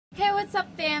what's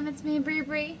up fam, it's me Bree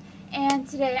Bree, and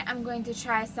today I'm going to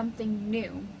try something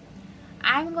new.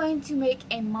 I'm going to make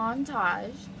a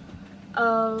montage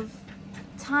of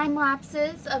time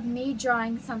lapses of me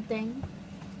drawing something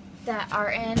that are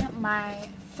in my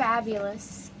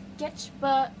fabulous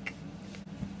sketchbook.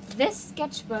 This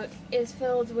sketchbook is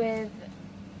filled with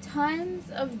tons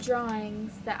of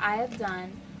drawings that I have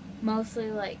done,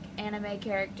 mostly like anime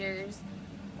characters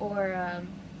or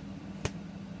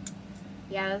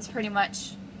yeah, that's pretty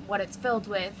much what it's filled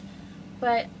with.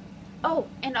 But, oh,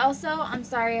 and also, I'm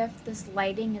sorry if this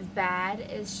lighting is bad.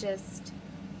 It's just,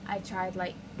 I tried,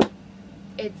 like,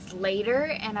 it's later,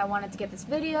 and I wanted to get this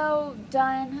video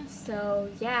done, so,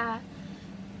 yeah.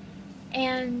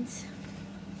 And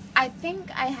I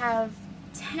think I have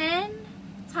 10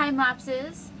 time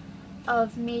lapses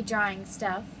of me drawing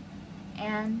stuff,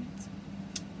 and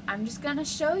I'm just gonna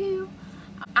show you.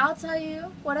 I'll tell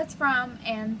you what it's from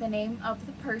and the name of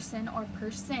the person or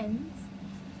persons,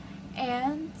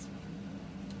 and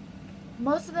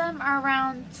most of them are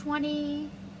around 20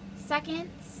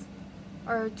 seconds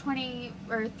or 20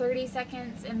 or 30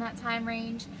 seconds in that time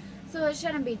range, so it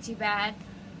shouldn't be too bad.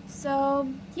 So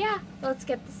yeah, let's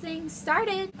get this thing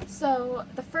started. So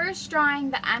the first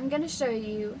drawing that I'm going to show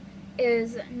you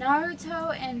is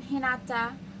Naruto and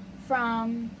Hinata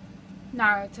from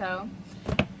Naruto.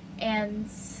 And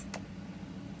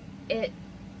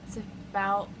it's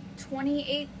about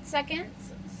 28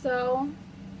 seconds, so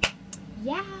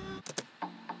yeah.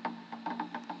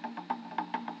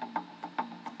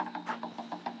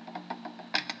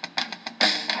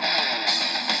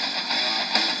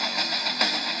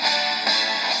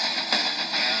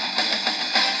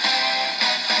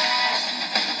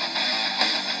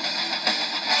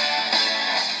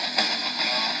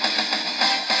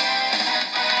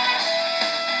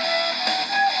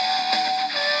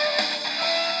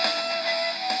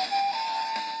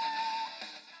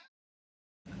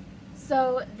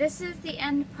 So this is the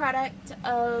end product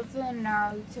of the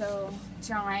Naruto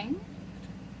drawing.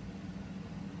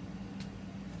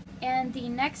 And the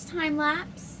next time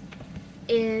lapse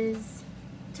is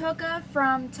Toka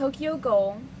from Tokyo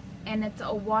Ghoul, and it's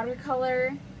a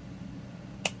watercolor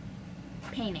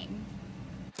painting.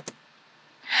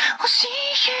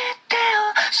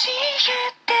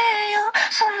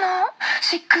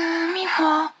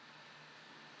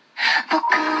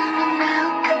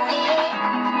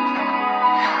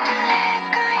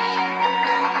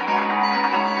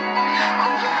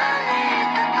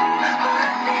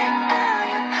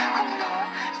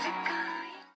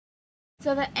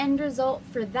 So the end result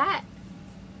for that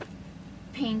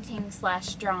painting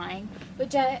slash drawing,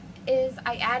 which is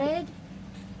I added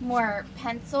more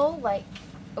pencil, like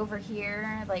over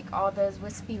here, like all those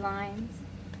wispy lines,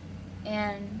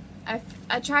 and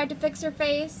I tried to fix her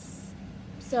face,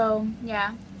 so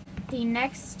yeah. The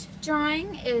next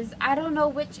drawing is, I don't know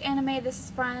which anime this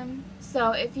is from,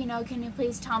 so if you know, can you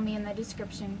please tell me in the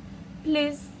description,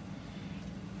 please.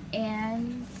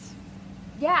 And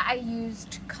yeah, I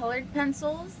used colored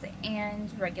pencils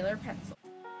and regular pencils.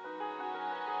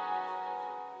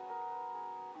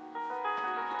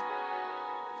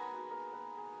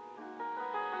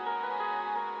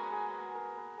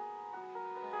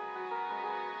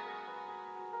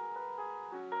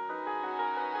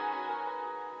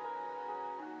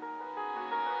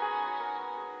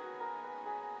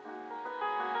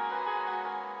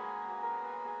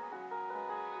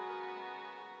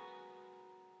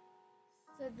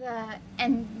 So the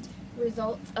end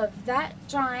result of that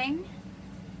drawing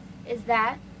is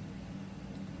that.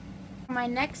 My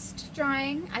next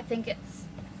drawing, I think it's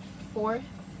fourth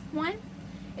one,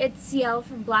 it's Ciel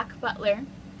from Black Butler,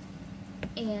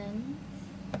 and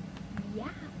yeah.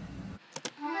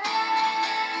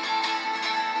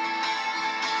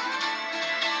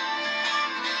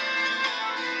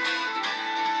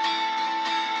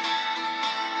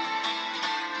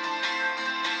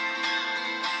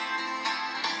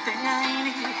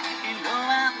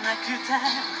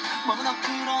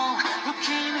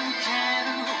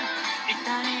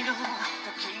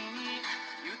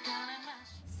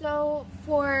 So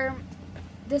for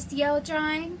the Ciel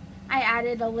drawing, I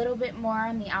added a little bit more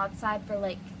on the outside for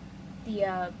like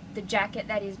the jacket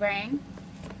that he's wearing,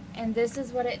 and this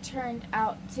is what it turned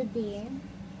out to be.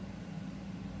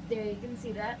 There, you can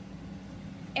see that.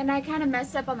 And I kind of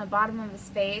messed up on the bottom of his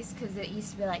face because it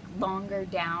used to be like longer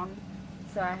down,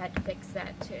 so I had to fix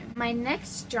that too. My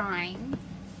next drawing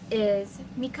is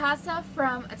Mikasa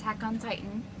from Attack on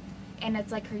Titan, and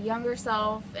it's like her younger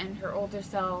self and her older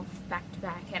self back to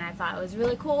back, and I thought it was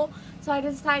really cool, so I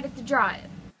decided to draw it.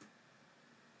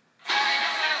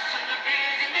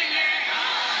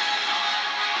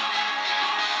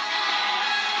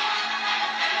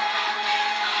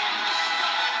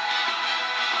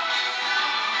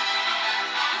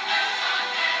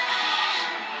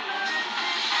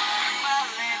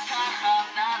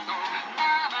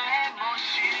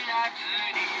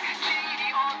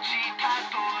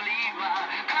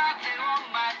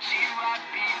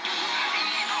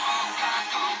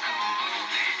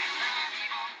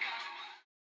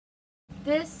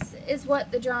 what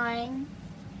the drawing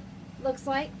looks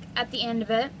like at the end of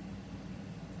it.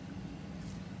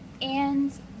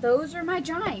 And those are my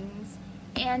drawings.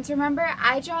 And remember,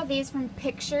 I draw these from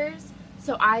pictures,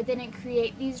 so I didn't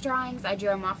create these drawings. I drew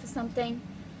them off of something.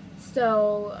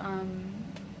 So,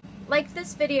 like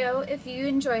this video if you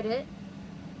enjoyed it.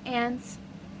 And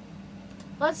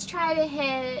let's try to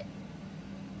hit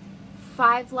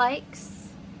 5 likes.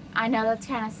 I know that's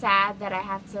kind of sad that I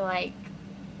have to like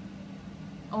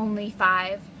only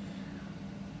 5.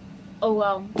 Oh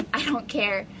well, I don't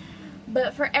care.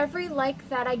 But for every like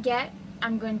that I get,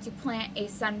 I'm going to plant a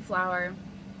sunflower.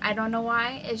 I don't know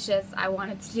why, it's just I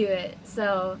wanted to do it.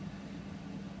 So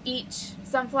each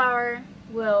sunflower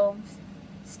will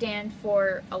stand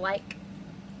for a like.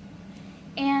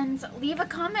 And leave a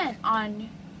comment on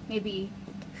maybe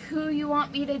who you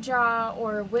want me to draw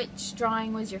or which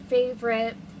drawing was your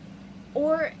favorite.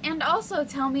 And also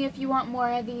tell me if you want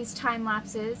more of these time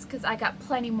lapses, because I got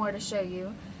plenty more to show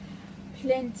you.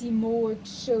 Plenty more to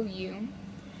show you.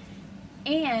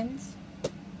 And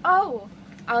oh,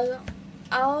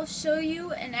 I'll show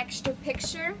you an extra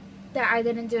picture that I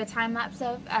didn't do a time lapse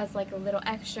of as like a little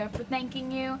extra for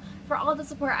thanking you for all the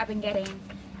support I've been getting.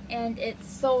 And it's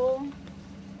Soul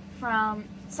from,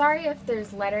 sorry if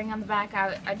there's lettering on the back,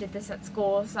 I did this at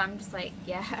school, so I'm just like,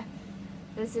 yeah.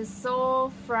 This is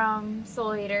Soul from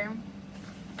Soul Eater.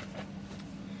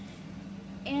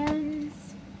 And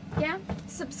yeah,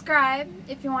 subscribe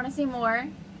if you want to see more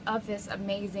of this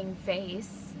amazing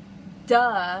face.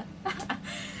 Duh.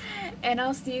 And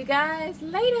I'll see you guys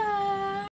later.